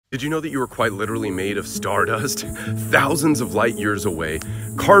Did you know that you were quite literally made of stardust? Thousands of light years away,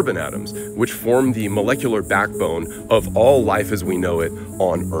 carbon atoms, which form the molecular backbone of all life as we know it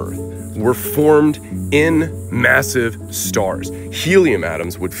on Earth, were formed in massive stars. Helium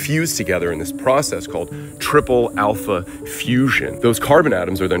atoms would fuse together in this process called triple alpha fusion. Those carbon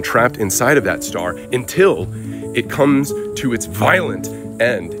atoms are then trapped inside of that star until it comes to its violent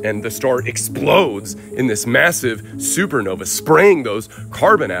end, and the star explodes in this massive supernova, spraying those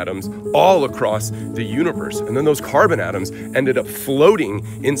carbon atoms all across the universe. And then those carbon atoms ended up floating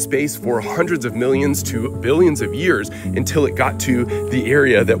in space for hundreds of millions to billions of years until it got to the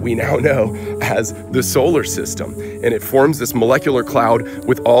area that we now know as the solar system. And it forms this molecular cloud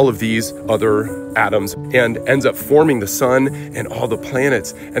with all of these other atoms and ends up forming the sun and all the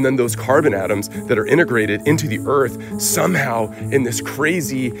planets. And then those carbon atoms that are integrated into the Earth somehow in this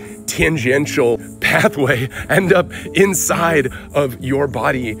crazy tangential pathway end up inside of your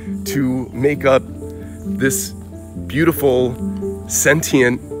body to make up this beautiful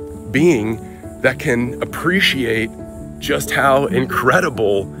sentient being that can appreciate just how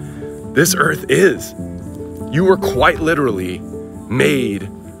incredible this Earth is. You were quite literally made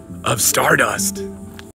of stardust.